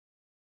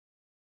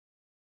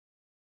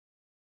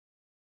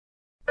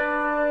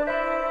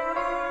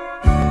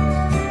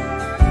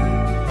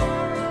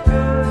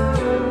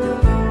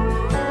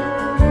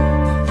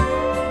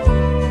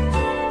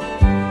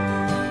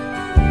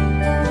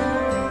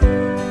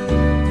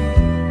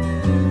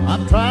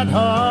Tried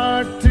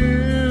hard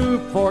to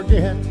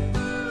forget,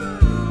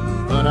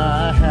 but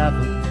I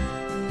haven't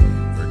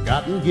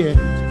forgotten yet.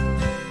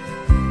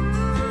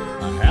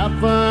 I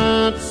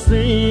haven't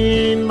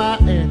seen my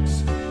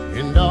ex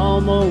in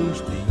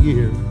almost a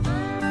year.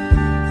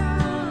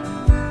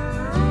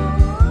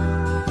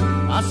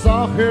 I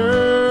saw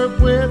her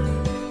with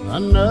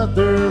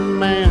another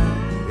man.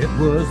 It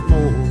was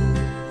more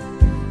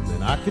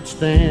than I could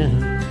stand.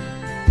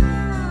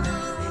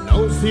 He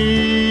knows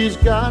he's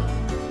got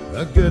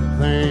a good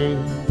thing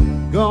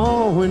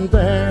going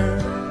there.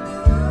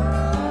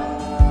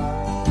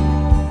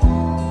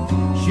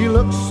 She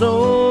looks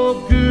so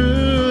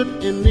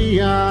good in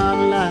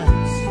neon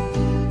lights,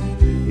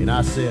 and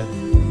I said,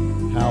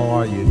 how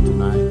are you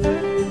tonight?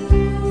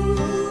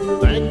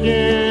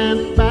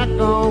 Thinking back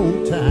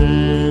on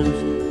times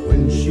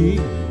when she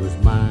was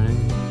mine.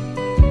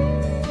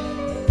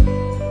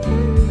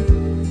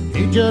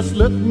 He just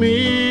looked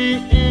me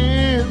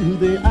in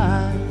the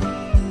eye,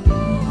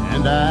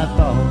 and I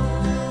thought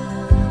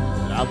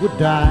that I would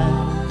die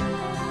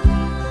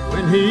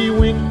when he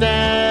winked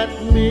at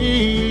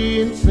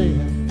me and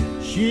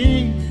said,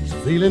 she's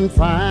feeling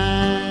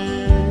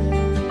fine.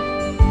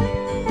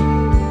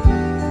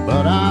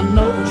 But I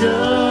know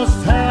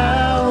just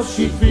how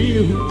she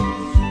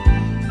feels.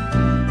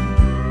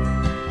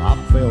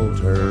 I've felt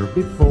her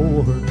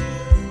before,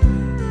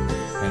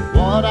 and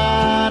what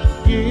I'd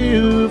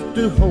give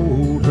to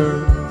hold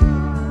her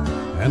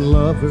and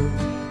love her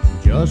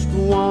just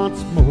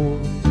once more.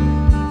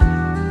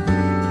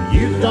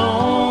 You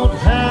don't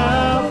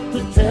have to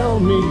tell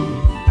me,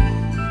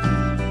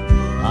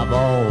 I've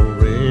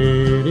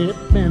already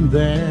been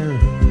there.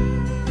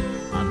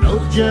 I know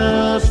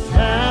just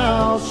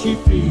how she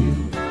feels.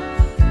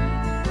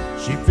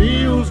 She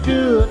feels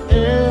good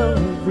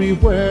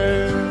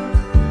everywhere.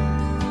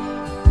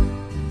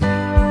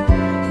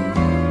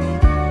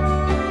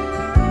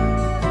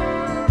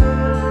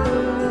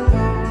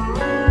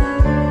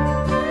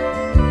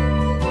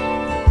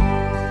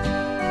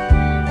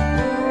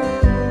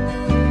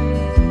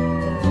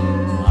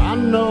 I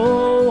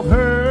know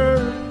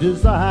her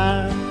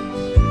desire.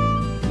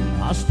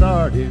 I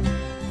started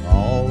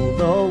all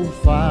those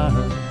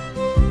fires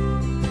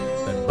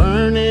that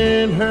burn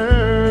in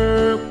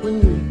her when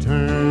we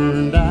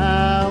turned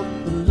out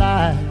the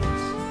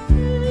lights.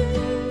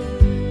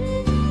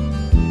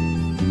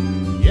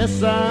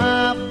 Yes,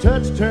 I've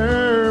touched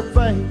her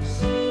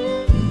face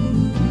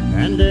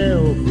and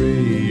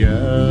every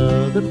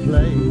other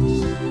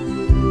place.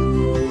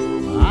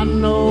 I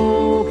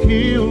know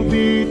he'll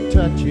be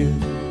touching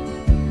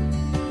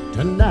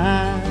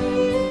tonight.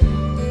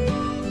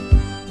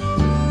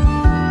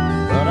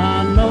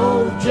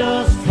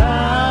 Just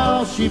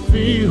how she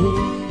feels.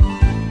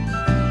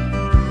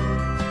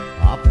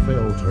 I've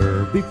felt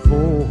her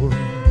before,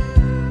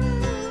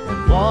 and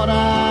what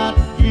I'd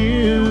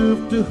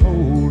give to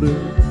hold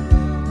her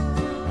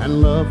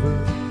and love her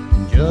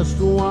just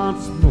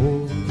once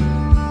more.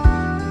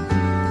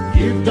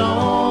 You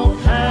don't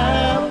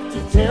have to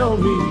tell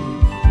me,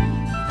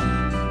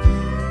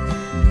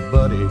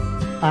 buddy,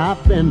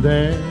 I've been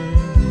there.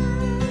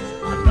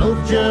 I know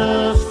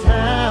just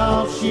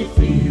how she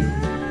feels.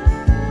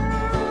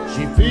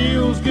 She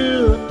feels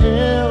good